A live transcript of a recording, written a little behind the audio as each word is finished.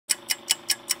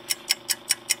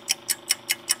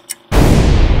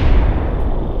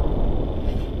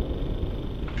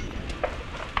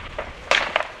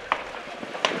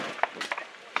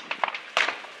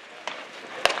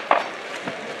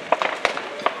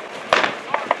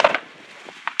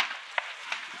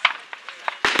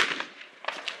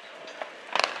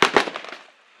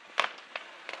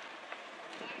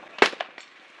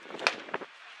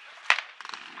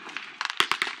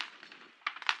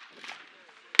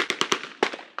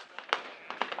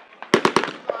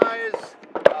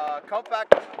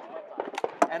compact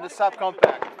and the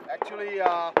subcompact. Actually,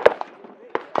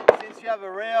 since you have a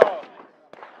rail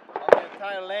on the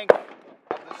entire length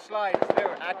of the slide, it's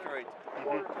very accurate.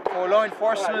 For law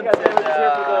enforcement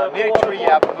and military, you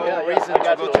have no reason to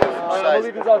go to the full size.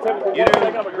 You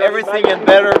do everything and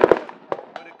better with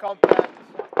a compact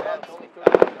and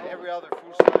every other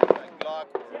full size, like Glock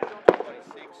or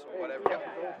 26 or whatever.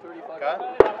 Okay?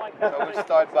 So we'll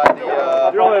start by the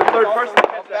you're only the third person.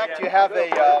 compact. You have a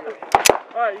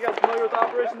Alright, you guys familiar with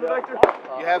Operation the Vector?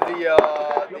 you have the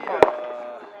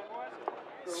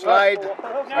slide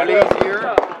release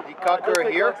here, the cocker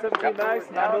here.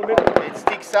 It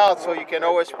sticks out so you can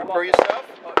always prepare yourself.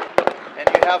 And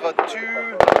you have a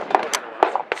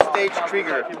two-stage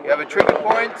trigger. You have a trigger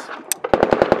point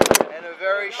and a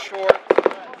very short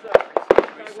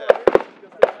reset.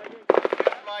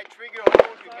 With my trigger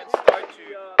hold, you can start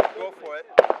to go for it.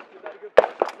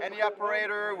 Any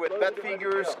operator with bad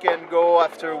fingers can go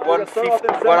after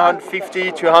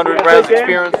 150 to 100 rounds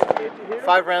experience,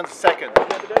 5 rounds a second.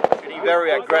 Getting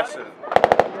very aggressive.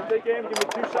 Give me 2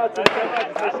 shots in 10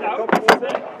 seconds. Make sure you're comfortable with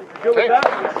it. If you're good with that,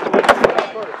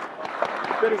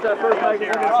 finish that first magazine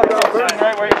and shoot out first.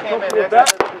 Right where you came in. With that,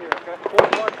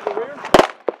 forward march to the rear.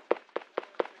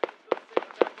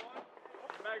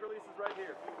 The mag release is right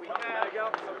here. Pop the mag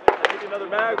out. I'll give you another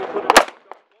mag. We'll put it in.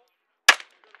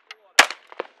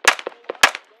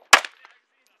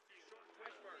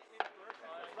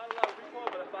 Not a lot of recoil,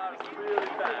 but it fires really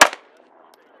fast.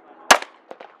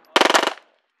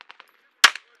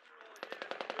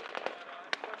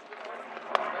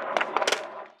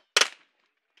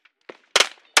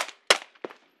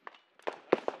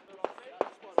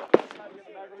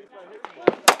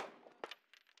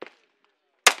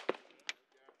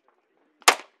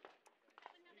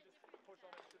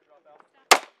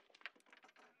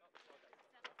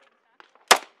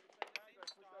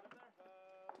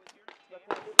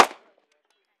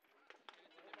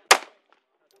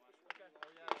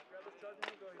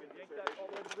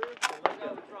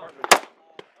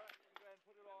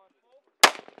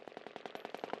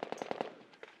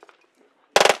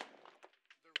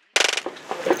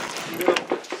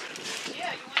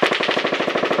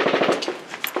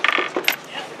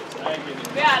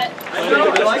 Got it. I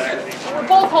like it. We're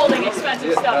both holding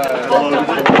expensive stuff. We both don't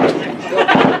want to.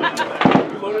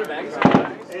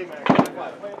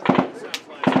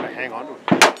 Hang on to it.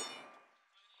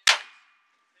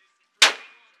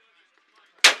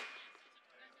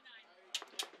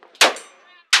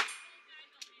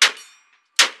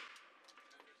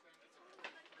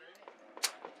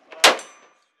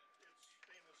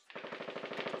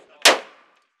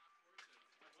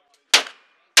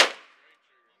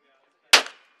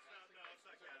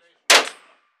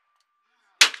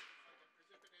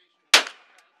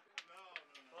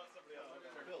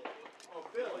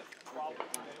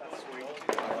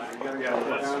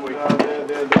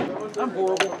 I'm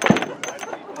horrible.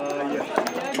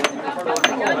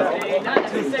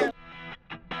 Yeah.